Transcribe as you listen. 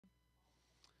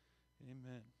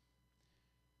Amen.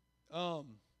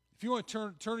 If you want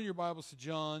to turn your Bibles to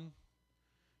John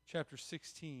chapter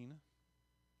 16.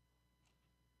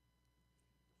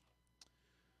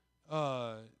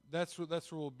 That's where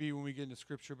we'll be when we get into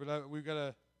Scripture. But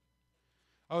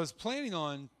I was planning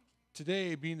on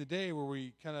today being the day where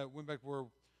we kind of went back where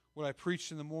what I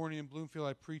preached in the morning in Bloomfield.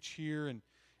 I preach here,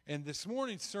 and this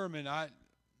morning's sermon,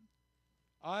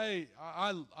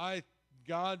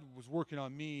 God was working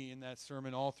on me in that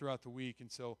sermon all throughout the week.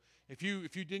 And so if you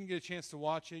didn't get a chance to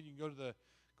watch it, you can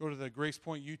go to the Grace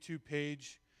Pointe YouTube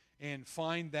page and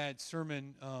find that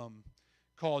sermon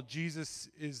called "Jesus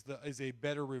is a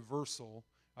Better Reversal."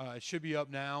 It should be up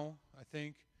now, I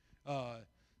think.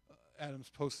 Adam's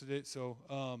posted it, so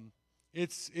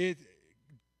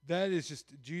that is just,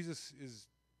 Jesus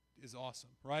is awesome,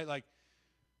 right? Like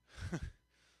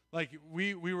I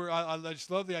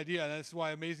just love the idea, and that's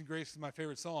why Amazing Grace is my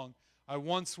favorite song. I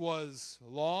once was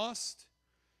lost,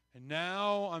 and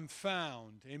now I'm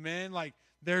found. Amen? Like,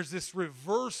 there's this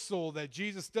reversal that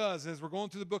Jesus does. As we're going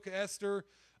through the book of Esther,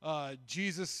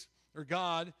 Jesus, or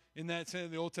God, in that sense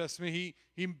of the Old Testament, he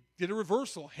did a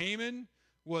reversal. Haman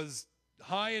was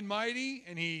high and mighty,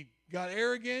 and he got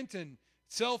arrogant and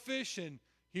selfish, and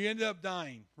he ended up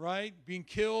dying, right? Being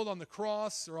killed on the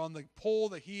cross or on the pole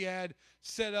that he had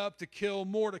set up to kill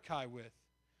Mordecai with.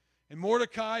 And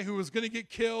Mordecai, who was going to get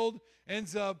killed,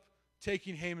 ends up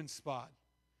taking Haman's spot.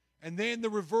 And then the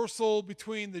reversal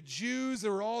between the Jews that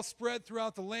were all spread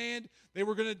throughout the land, they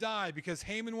were going to die because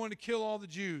Haman wanted to kill all the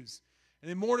Jews. And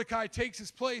then Mordecai takes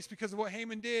his place because of what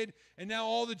Haman did, and now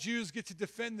all the Jews get to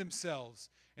defend themselves.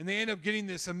 And they end up getting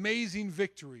this amazing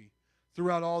victory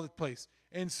throughout all the place.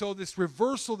 And so this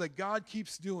reversal that God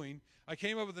keeps doing, I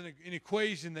came up with an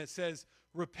equation that says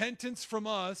repentance from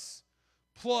us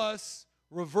plus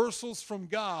reversals from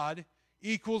God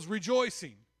equals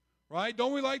rejoicing, right?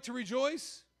 Don't we like to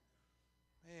rejoice?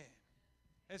 Man.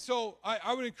 And so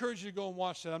I would encourage you to go and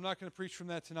watch that. I'm not going to preach from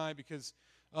that tonight because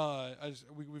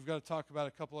we've got to talk about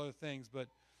a couple other things. But,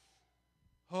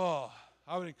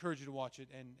 I would encourage you to watch it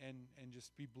and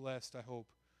just be blessed, I hope,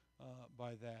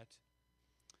 by that.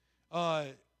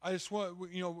 I just want,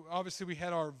 obviously we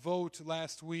had our vote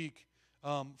last week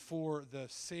for the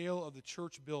sale of the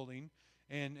church building.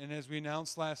 And as we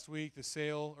announced last week, the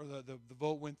sale, or the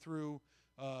vote went through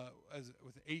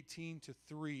with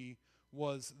 18-3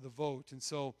 was the vote. And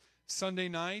so Sunday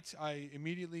night, I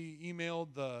immediately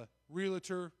emailed the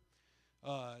realtor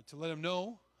to let him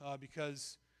know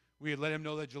because we had let him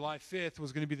know that July 5th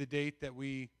was going to be the date that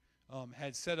we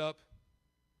had set up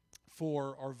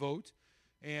for our vote.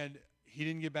 And he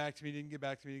didn't get back to me,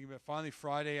 Finally,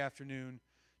 Friday afternoon,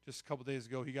 just a couple days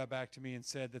ago, he got back to me and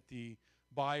said that the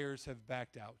buyers have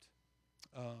backed out.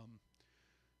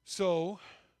 So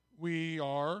we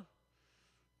are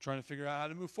trying to figure out how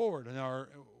to move forward. And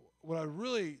what I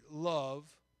really love,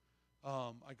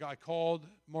 I called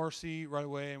Marcy right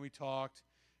away and we talked,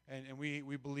 and we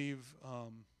believe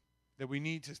that we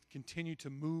need to continue to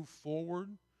move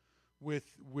forward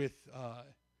with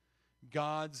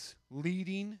God's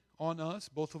leading on us.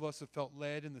 Both of us have felt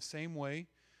led in the same way.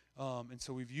 And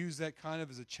so we've used that kind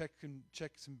of as a checks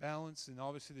and balance. And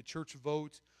obviously the church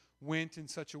vote went in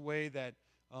such a way that,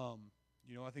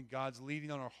 I think God's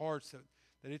leading on our hearts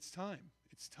that it's time.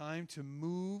 It's time to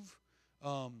move.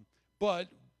 But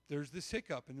there's this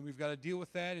hiccup, and we've got to deal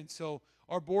with that. And so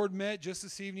our board met just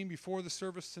this evening before the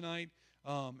service tonight.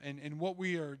 And what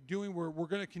we are doing, we're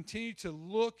going to continue to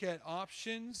look at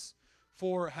options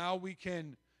for how we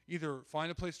can either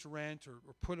find a place to rent or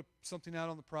put something out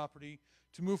on the property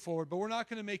to move forward. But we're not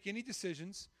going to make any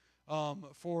decisions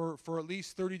for at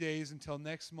least 30 days until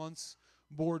next month's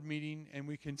board meeting, and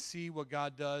we can see what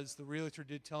God does. The realtor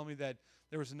did tell me that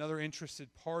there was another interested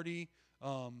party,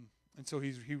 and so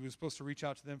he was supposed to reach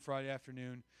out to them Friday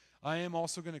afternoon. I am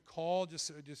also going to call,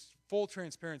 just full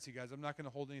transparency, guys. I'm not going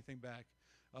to hold anything back.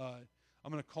 I'm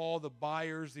going to call the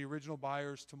buyers, the original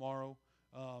buyers, tomorrow.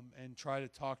 And try to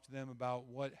talk to them about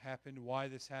what happened, why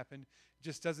this happened. It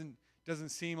just doesn't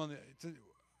seem on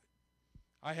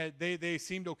the. They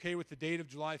seemed okay with the date of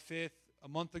July 5th a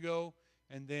month ago,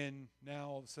 and then now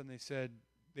all of a sudden they said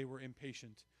they were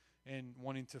impatient and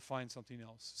wanting to find something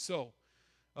else. So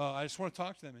I just want to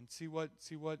talk to them and see what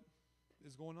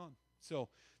is going on. So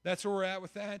that's where we're at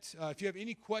with that. If you have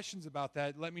any questions about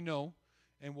that, let me know,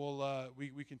 and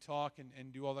we can talk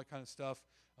and do all that kind of stuff.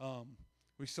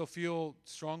 We still feel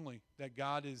strongly that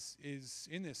God is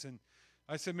in this. And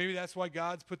I said maybe that's why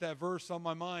God's put that verse on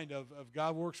my mind of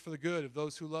God works for the good of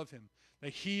those who love him,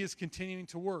 that he is continuing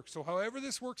to work. So however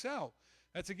this works out,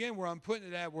 that's again where I'm putting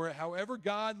it at, where however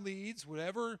God leads,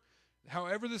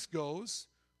 however this goes,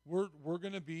 we're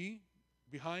going to be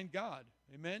behind God.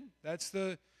 Amen? That's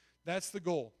the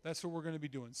goal. That's what we're going to be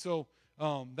doing. So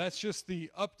that's just the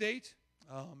update,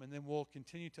 and then we'll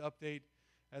continue to update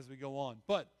as we go on.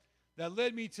 But that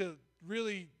led me to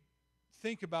really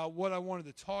think about what I wanted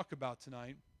to talk about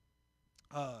tonight.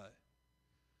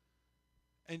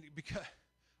 And because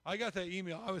I got that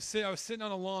email, I was sitting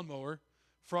on a lawnmower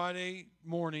Friday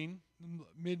morning,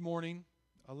 mid-morning,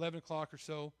 11 o'clock or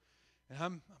so, and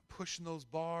I'm pushing those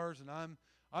bars, and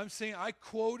I'm saying, I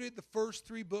quoted the first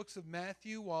 3 books of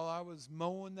Matthew while I was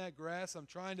mowing that grass.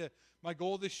 My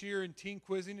goal this year in teen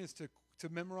quizzing is to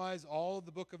memorize all of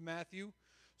the book of Matthew.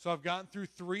 So I've gotten through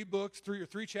 3 books,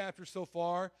 3 chapters so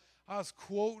far. I was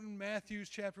quoting Matthew's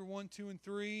chapter 1, 2, and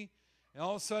 3, and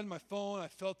all of a sudden my phone, I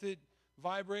felt it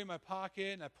vibrate in my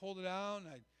pocket, and I pulled it out, and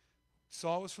I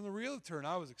saw it was from the realtor, and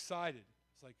I was excited.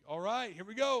 It's like, all right, here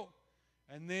we go.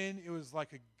 And then it was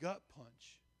like a gut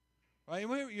punch. Right?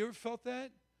 You ever felt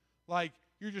that? Like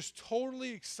you're just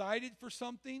totally excited for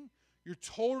something. You're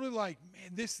totally like,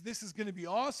 man, this is going to be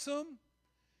awesome.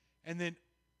 And then,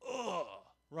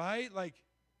 right? Like,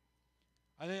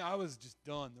 I think I was just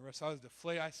done. The rest, I was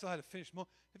deflated. I still had to finish mowing.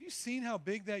 Have you seen how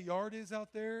big that yard is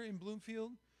out there in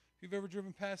Bloomfield? If you've ever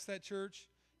driven past that church,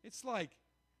 it's like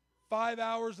 5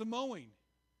 hours of mowing.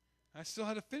 I still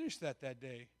had to finish that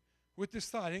day. With this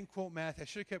thought, I didn't quote Matthew. I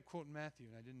should have kept quoting Matthew,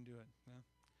 and I didn't do it. No.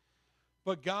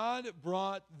 But God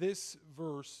brought this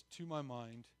verse to my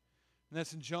mind, and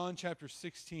that's in John chapter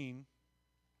 16,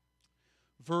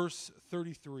 verse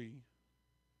 33.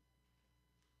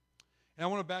 And I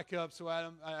want to back up. So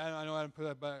Adam, I know Adam put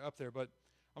that back up there, but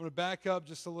I'm going to back up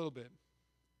just a little bit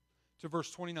to verse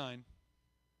 29.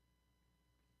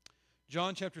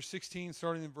 John chapter 16,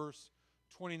 starting in verse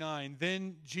 29.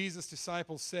 Then Jesus'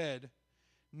 disciples said,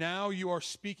 "Now you are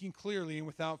speaking clearly and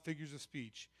without figures of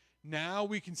speech. Now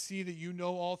we can see that you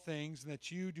know all things and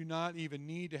that you do not even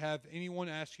need to have anyone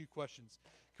ask you questions."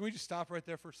 Can we just stop right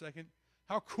there for a second?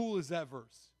 How cool is that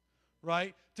verse,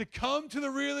 right? To come to the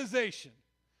realization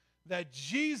that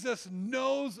Jesus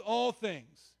knows all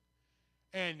things,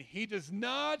 and he does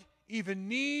not even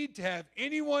need to have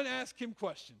anyone ask him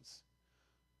questions.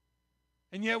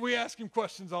 And yet we ask him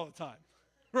questions all the time,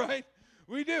 right?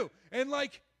 We do. And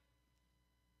like,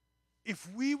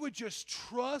 if we would just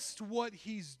trust what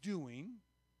he's doing,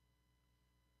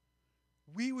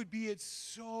 we would be at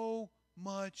so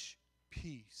much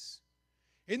peace.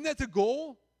 Isn't that the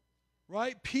goal?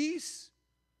 Right? Peace.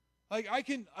 Like I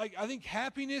think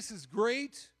happiness is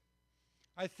great.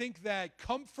 I think that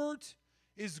comfort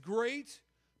is great.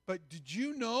 But did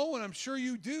you know, and I'm sure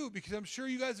you do, because I'm sure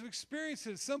you guys have experienced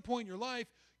it at some point in your life,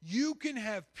 you can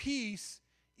have peace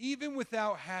even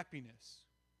without happiness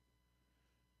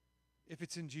if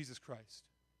it's in Jesus Christ.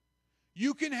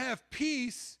 You can have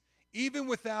peace even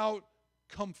without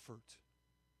comfort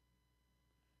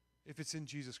if it's in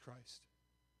Jesus Christ.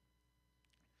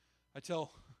 I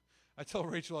tell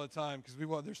Rachel all the time, because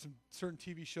there's some certain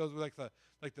TV shows, we like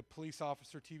the police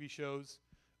officer TV shows,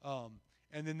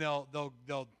 and then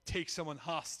they'll take someone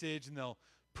hostage and they'll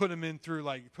put them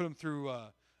through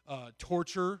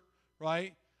torture,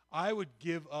 right? I would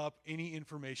give up any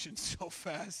information so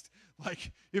fast,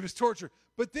 like if it's torture.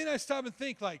 But then I stop and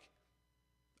think, like,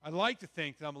 I like to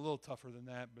think that I'm a little tougher than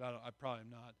that, but I probably am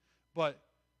not. But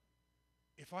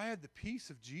if I had the peace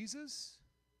of Jesus,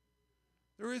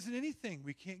 there isn't anything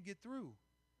we can't get through.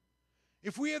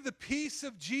 If we have the peace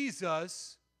of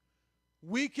Jesus,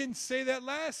 we can say that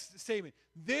last statement.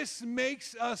 This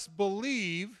makes us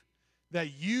believe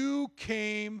that you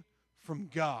came from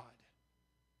God.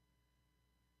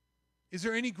 Is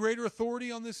there any greater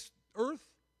authority on this earth?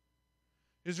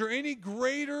 Is there any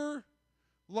greater,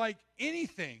 like,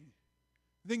 anything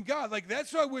than God? Like,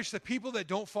 that's what I wish that people that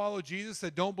don't follow Jesus,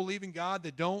 that don't believe in God,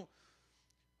 that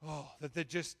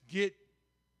just get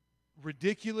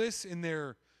ridiculous in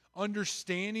their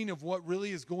understanding of what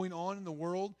really is going on in the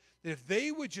world, that if they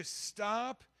would just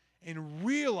stop and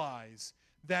realize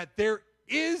that there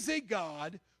is a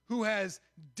God who has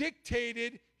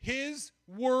dictated his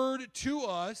word to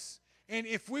us, and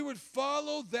if we would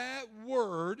follow that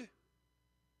word,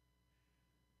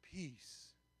 peace.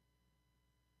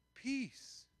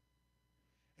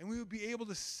 And we would be able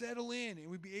to settle in, and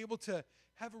we'd be able to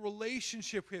have a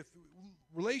relationship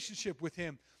with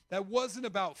him that wasn't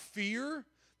about fear,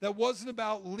 that wasn't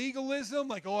about legalism,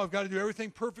 like, oh, I've got to do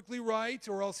everything perfectly right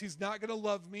or else he's not going to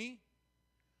love me.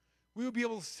 We would be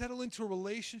able to settle into a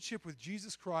relationship with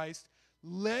Jesus Christ,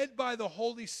 led by the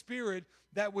Holy Spirit,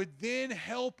 that would then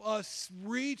help us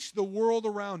reach the world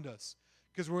around us,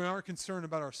 because we aren't concerned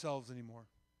about ourselves anymore.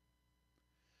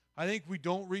 I think we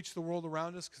don't reach the world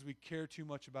around us because we care too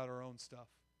much about our own stuff.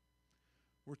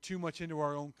 We're too much into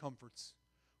our own comforts.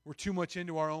 We're too much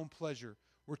into our own pleasure.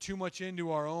 We're too much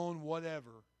into our own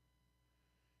whatever.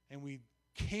 And we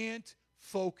can't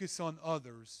focus on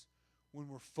others when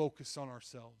we're focused on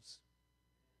ourselves.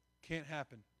 Can't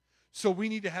happen. So we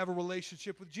need to have a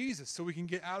relationship with Jesus so we can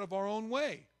get out of our own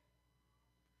way.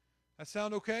 That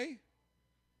sound okay?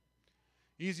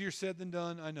 Easier said than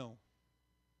done, I know.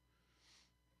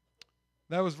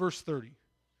 That was verse 30.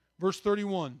 Verse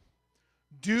 31.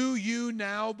 Do you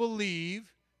now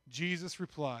believe? Jesus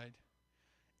replied,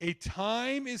 a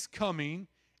time is coming,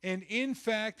 and in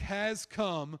fact has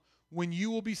come, when you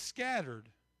will be scattered,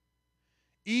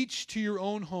 each to your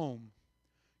own home.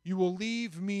 You will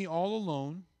leave me all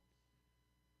alone,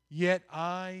 yet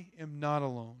I am not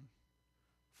alone,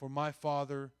 for my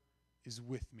Father is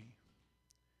with me.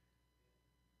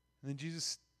 And then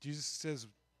Jesus says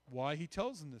why he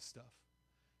tells them this stuff.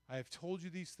 I have told you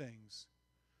these things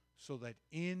so that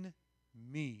in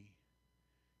me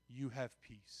you have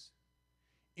peace.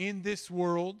 In this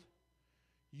world,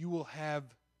 you will have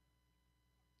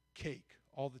cake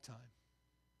all the time.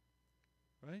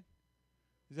 Right?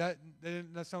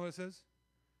 That's not what it says?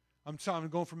 I'm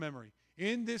going from memory.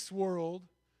 In this world,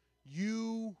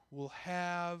 you will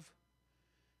have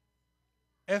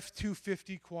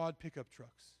F-250 quad pickup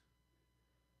trucks.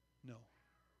 No,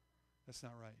 that's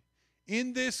not right.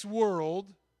 In this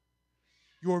world,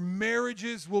 your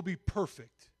marriages will be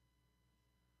perfect.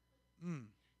 No.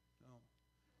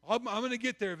 I'm going to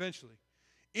get there eventually.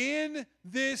 In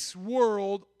this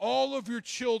world, all of your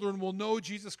children will know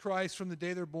Jesus Christ from the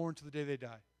day they're born to the day they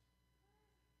die.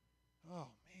 Oh,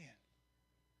 man.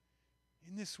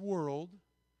 In this world,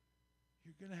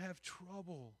 you're going to have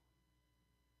trouble.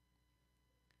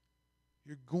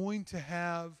 You're going to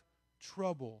have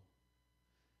trouble.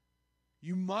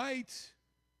 You might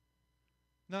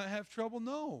not have trouble.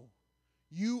 No.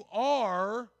 You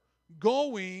are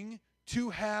going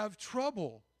to have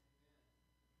trouble.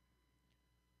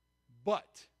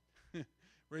 But,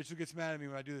 Rachel gets mad at me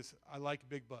when I do this. I like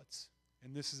big butts.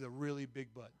 And this is a really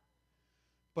big butt.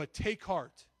 But take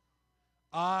heart.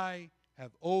 I have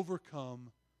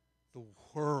overcome the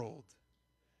world.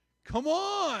 Come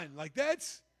on. Like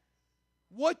that's,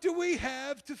 what do we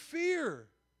have to fear?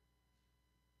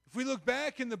 If we look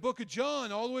back in the book of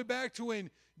John, all the way back to when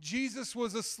Jesus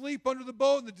was asleep under the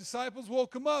boat and the disciples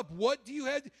woke him up, what do you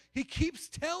have? He keeps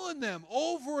telling them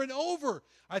over and over.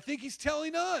 I think he's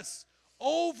telling us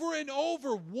over and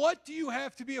over, what do you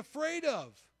have to be afraid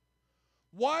of?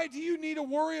 Why do you need to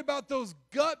worry about those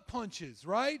gut punches,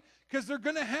 right? Because they're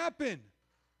going to happen.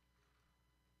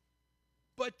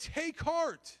 But take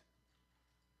heart.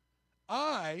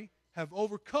 I have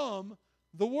overcome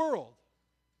the world.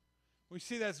 We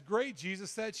see that's great,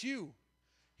 Jesus, that's you.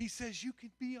 He says you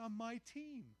can be on my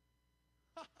team.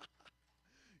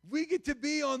 We get to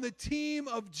be on the team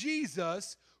of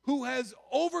Jesus who has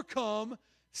overcome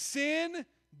sin,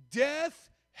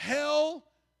 death, hell,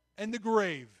 and the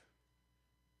grave.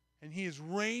 And he is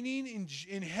reigning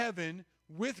in heaven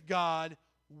with God,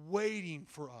 waiting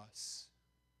for us.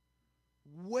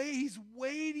 He's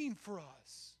waiting for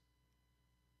us.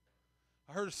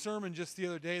 I heard a sermon just the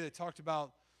other day that talked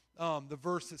about the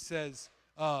verse that says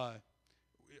the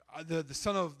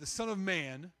Son of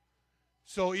Man.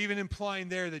 So even implying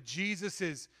there that Jesus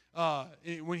is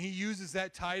when he uses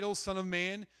that title, Son of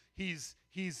Man, he's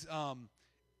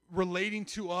relating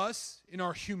to us in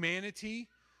our humanity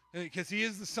because he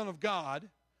is the Son of God,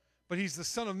 but he's the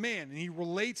Son of Man, and he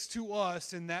relates to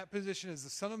us in that position as the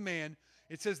Son of Man.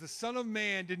 It says the Son of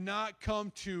Man did not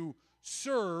come to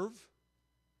serve,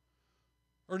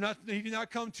 he did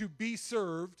not come to be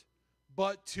served,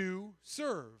 but to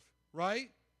serve, right?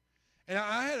 And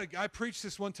I preached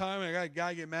this one time, and I got a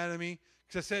guy get mad at me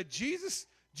because I said, Jesus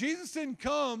didn't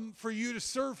come for you to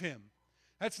serve him.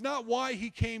 That's not why he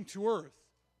came to earth.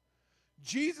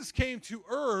 Jesus came to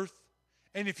earth,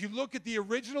 and if you look at the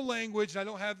original language, I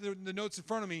don't have the notes in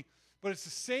front of me, but it's the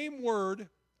same word.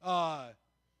 I'm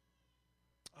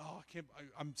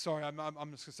sorry, I'm just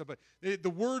going to stop. But the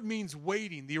word means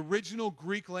waiting. The original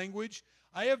Greek language.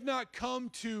 I have not come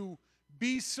to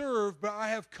be served, but I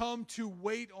have come to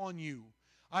wait on you.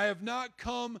 I have not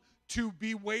come to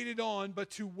be waited on, but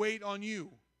to wait on you.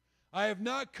 I have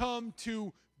not come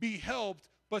to be helped,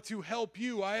 but to help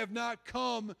you. I have not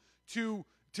come to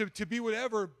be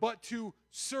whatever, but to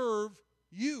serve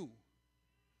you.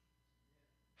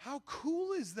 How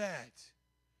cool is that?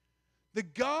 The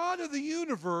God of the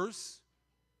universe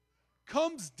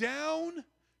comes down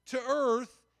to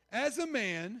earth as a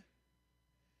man,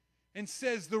 and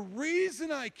says, the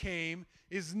reason I came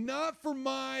is not for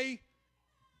my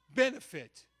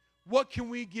benefit. What can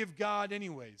we give God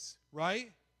anyways,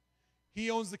 right? He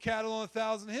owns the cattle on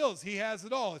 1,000 hills. He has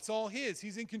it all. It's all his.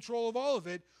 He's in control of all of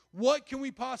it. What can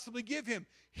we possibly give him?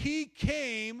 He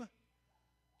came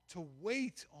to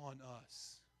wait on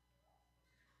us.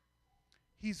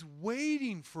 He's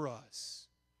waiting for us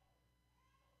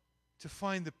to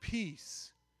find the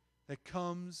peace that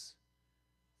comes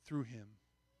through him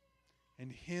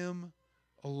and him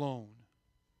alone.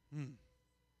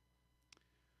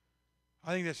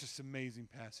 I think that's just an amazing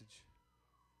passage.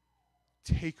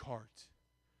 Take heart.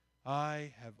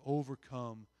 I have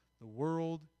overcome the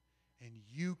world, and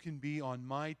you can be on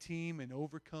my team and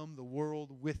overcome the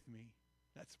world with me.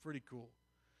 That's pretty cool.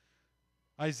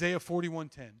 Isaiah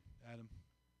 41:10, Adam.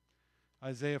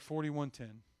 Isaiah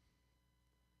 41:10.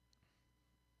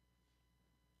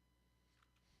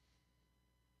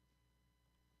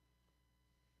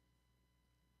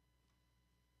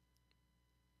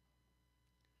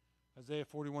 Isaiah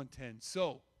 41:10.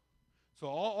 So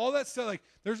all that stuff, like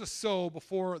there's a so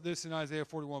before this in Isaiah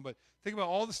 41, but think about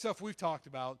all the stuff we've talked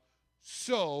about.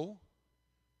 So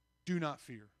do not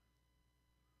fear,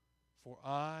 for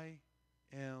I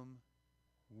am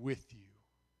with you.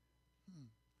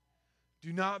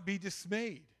 Do not be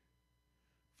dismayed,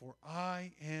 for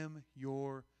I am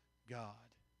your God.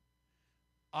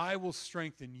 I will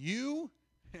strengthen you,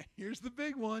 here's the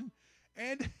big one,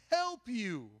 and help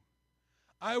you.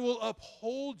 I will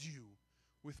uphold you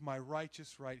with my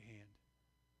righteous right hand.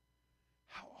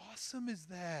 How awesome is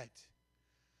that?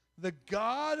 The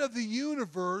God of the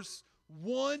universe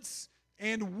wants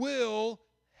and will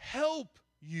help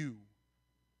you.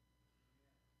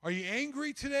 Are you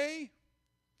angry today?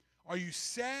 Are you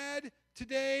sad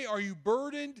today? Are you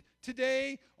burdened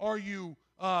today? Are you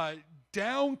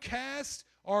downcast?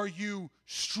 Are you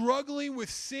struggling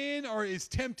with sin? Or is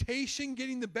temptation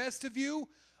getting the best of you?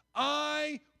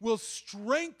 I will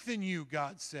strengthen you,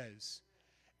 God says,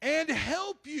 and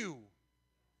help you.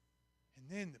 And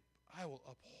then I will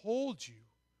uphold you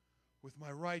with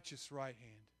my righteous right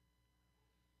hand.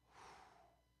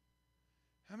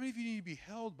 How many of you need to be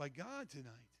held by God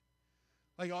tonight?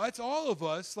 Like, that's all of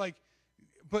us,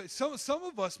 but some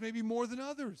of us maybe more than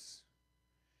others.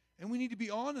 And we need to be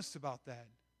honest about that.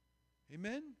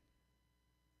 Amen?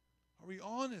 Are we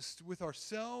honest with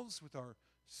ourselves, with our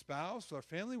spouse, with our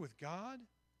family, with God,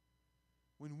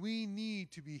 when we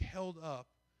need to be held up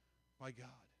by God?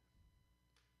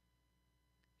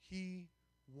 He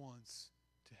wants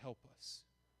to help us.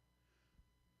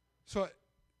 So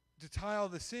to tie all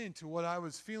this into what I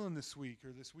was feeling this week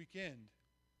or this weekend,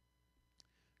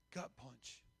 gut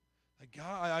punch. Like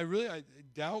God,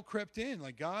 doubt crept in.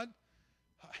 Like, God,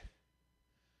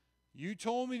 you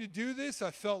told me to do this.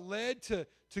 I felt led to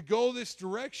go this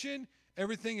direction.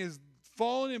 Everything is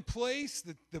fallen in place.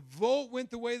 The vote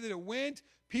went the way that it went.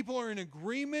 People are in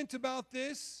agreement about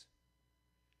this.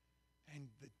 And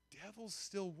the devil's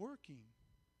still working.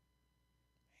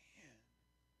 Man.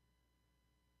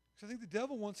 Because I think the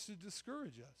devil wants to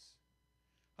discourage us.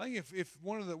 I think if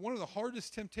one of the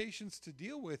hardest temptations to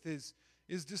deal with is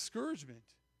discouragement.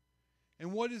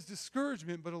 And what is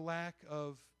discouragement but a lack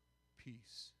of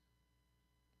peace?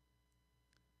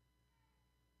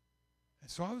 And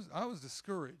so I was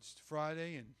discouraged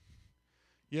Friday and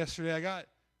yesterday. I got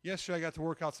to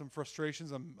work out some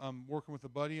frustrations. I'm working with a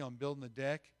buddy on building a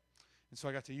deck, and so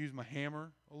I got to use my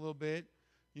hammer a little bit,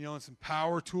 and some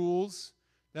power tools.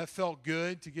 That felt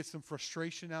good to get some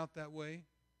frustration out that way.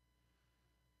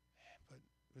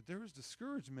 But there was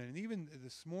discouragement, and even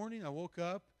this morning I woke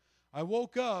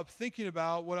up thinking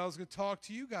about what I was going to talk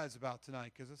to you guys about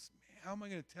tonight, because how am I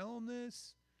going to tell them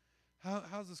this?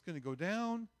 How's this going to go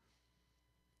down?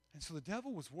 And so the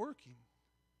devil was working.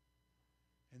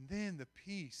 And then the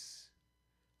peace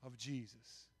of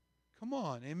Jesus. Come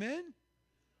on, amen?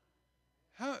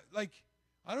 I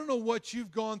don't know what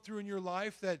you've gone through in your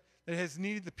life that has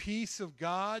needed the peace of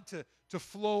God to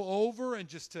flow over and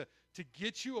just to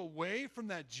get you away from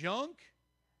that junk.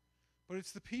 But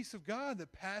it's the peace of God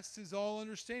that passes all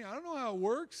understanding. I don't know how it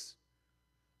works.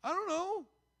 I don't know.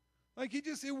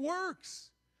 It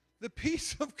works. The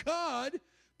peace of God,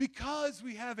 because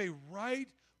we have a right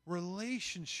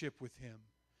relationship with him.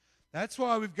 That's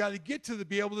why we've got to get to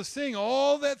be able to sing,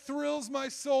 all that thrills my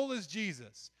soul is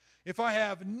Jesus. If I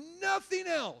have nothing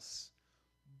else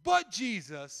but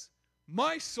Jesus,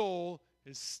 my soul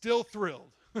is still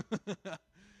thrilled.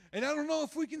 And I don't know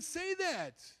if we can say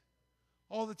that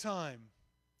all the time.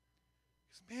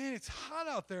 Because, man, it's hot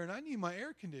out there and I need my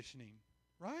air conditioning,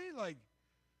 right?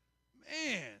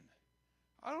 Man,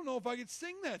 I don't know if I could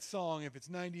sing that song if it's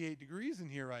 98 degrees in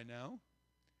here right now.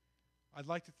 I'd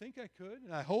like to think I could,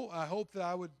 and I hope that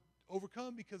I would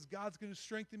overcome, because God's going to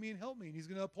strengthen me and help me, and He's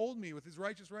going to uphold me with His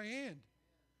righteous right hand.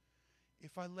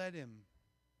 If I let Him.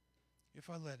 If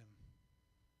I let Him.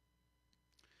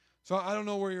 So I don't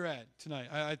know where you're at tonight.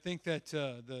 I think that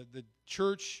the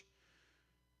church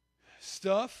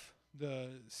stuff, the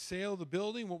sale of the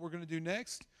building, what we're going to do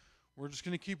next, we're just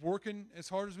going to keep working as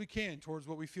hard as we can towards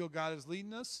what we feel God is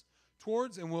leading us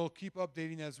towards, and we'll keep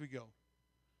updating as we go.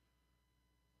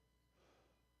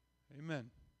 Amen.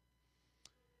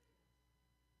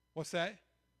 What's that?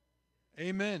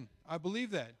 Amen. I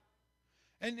believe that.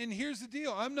 And here's the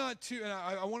deal. I'm not too, and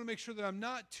I want to make sure that I'm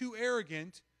not too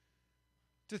arrogant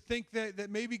to think that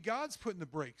maybe God's putting the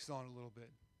brakes on a little bit,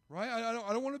 right?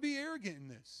 I don't want to be arrogant in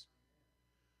this.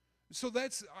 So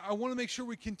I want to make sure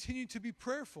we continue to be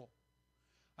prayerful.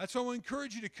 That's why I want to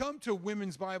encourage you to come to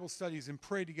women's Bible studies and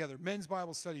pray together, men's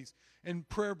Bible studies and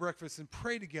prayer breakfasts and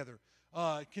pray together.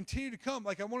 Continue to come.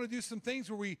 Like, I want to do some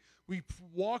things where we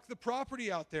walk the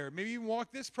property out there, maybe even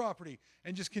walk this property,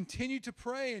 and just continue to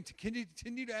pray and to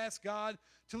continue to ask God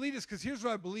to lead us. Because here's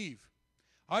what I believe.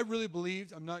 I really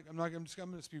believed. I'm going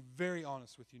to be very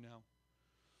honest with you now,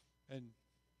 and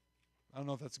I don't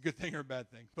know if that's a good thing or a bad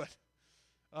thing, but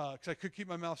because I could keep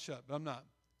my mouth shut, but I'm not.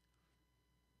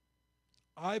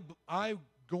 I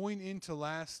going into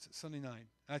last Sunday night,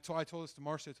 and I told this to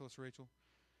Marcia, I told this to Rachel.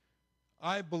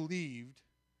 I believed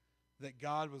that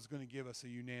God was going to give us a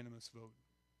unanimous vote,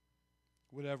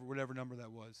 whatever number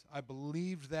that was. I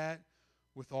believed that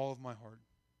with all of my heart.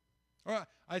 Or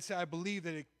I'd say I believe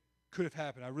that it could have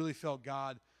happened. I really felt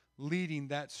God leading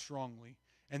that strongly,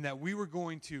 and that we were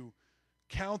going to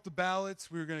count the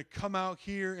ballots. We were going to come out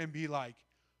here and be like,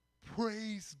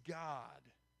 praise God.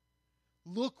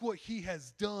 Look what He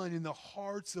has done in the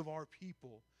hearts of our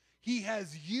people. He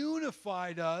has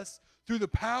unified us through the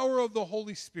power of the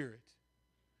Holy Spirit.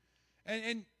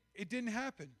 And it didn't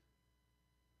happen.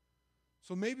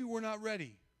 So maybe we're not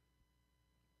ready.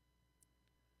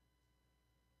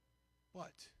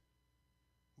 But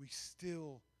we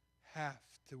still have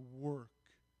to work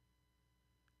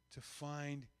to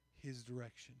find His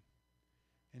direction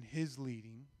and His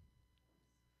leading.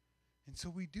 And so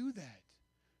we do that.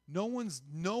 No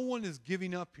one is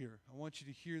giving up here. I want you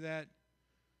to hear that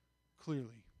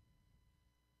clearly.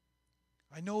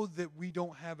 I know that we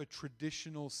don't have a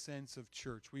traditional sense of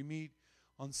church. We meet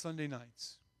on Sunday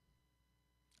nights.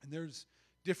 And there's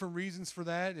different reasons for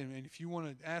that, and if you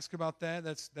want to ask about that,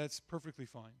 that's perfectly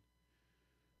fine.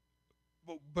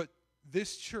 But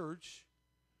this church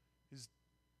has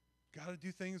got to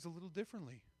do things a little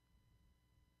differently.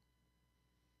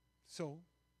 So,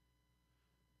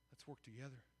 let's work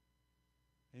together.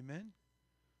 Amen?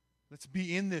 Let's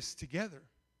be in this together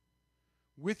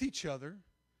with each other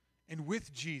and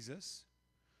with Jesus,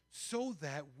 so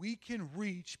that we can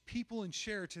reach people in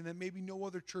Sheraton that maybe no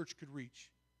other church could reach.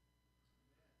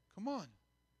 Come on.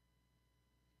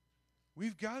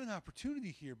 We've got an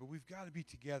opportunity here, but we've got to be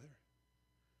together.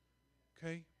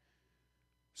 Okay?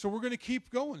 So we're going to keep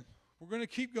going. We're going to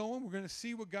keep going. We're going to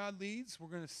see what God leads. We're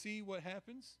going to see what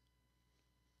happens.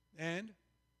 And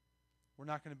we're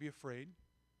not going to be afraid.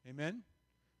 Amen?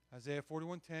 Isaiah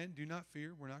 41:10, do not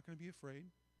fear. We're not going to be afraid.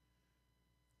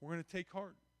 We're going to take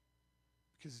heart,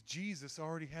 because Jesus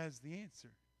already has the answer.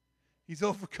 He's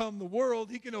overcome the world.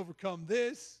 He can overcome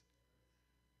this.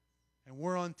 And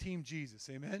we're on Team Jesus.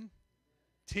 Amen?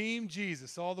 Team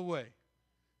Jesus all the way.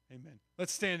 Amen.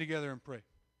 Let's stand together and pray.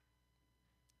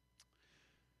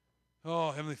 Oh,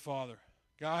 Heavenly Father,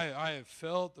 God, I have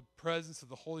felt the presence of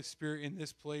the Holy Spirit in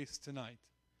this place tonight.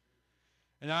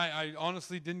 And I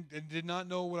honestly did not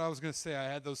know what I was going to say. I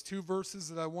had those two verses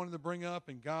that I wanted to bring up,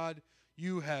 and God,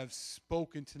 you have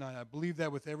spoken tonight. I believe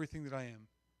that with everything that I am.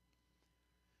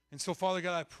 And so, Father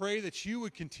God, I pray that you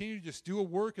would continue to just do a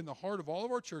work in the heart of all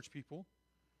of our church people.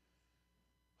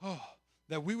 Oh,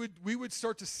 that we would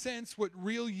start to sense what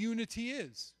real unity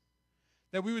is.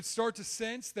 That we would start to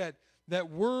sense that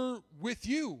we're with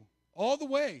you all the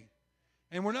way.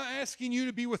 And we're not asking you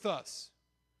to be with us,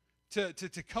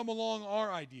 to come along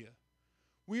our idea.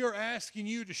 We are asking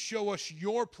you to show us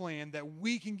your plan that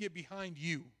we can get behind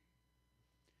you.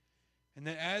 And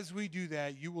that as we do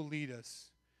that, you will lead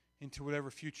us into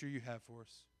whatever future you have for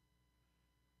us.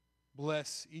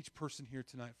 Bless each person here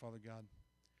tonight, Father God.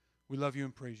 We love you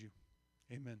and praise you.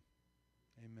 Amen.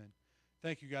 Amen.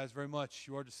 Thank you guys very much.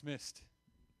 You are dismissed.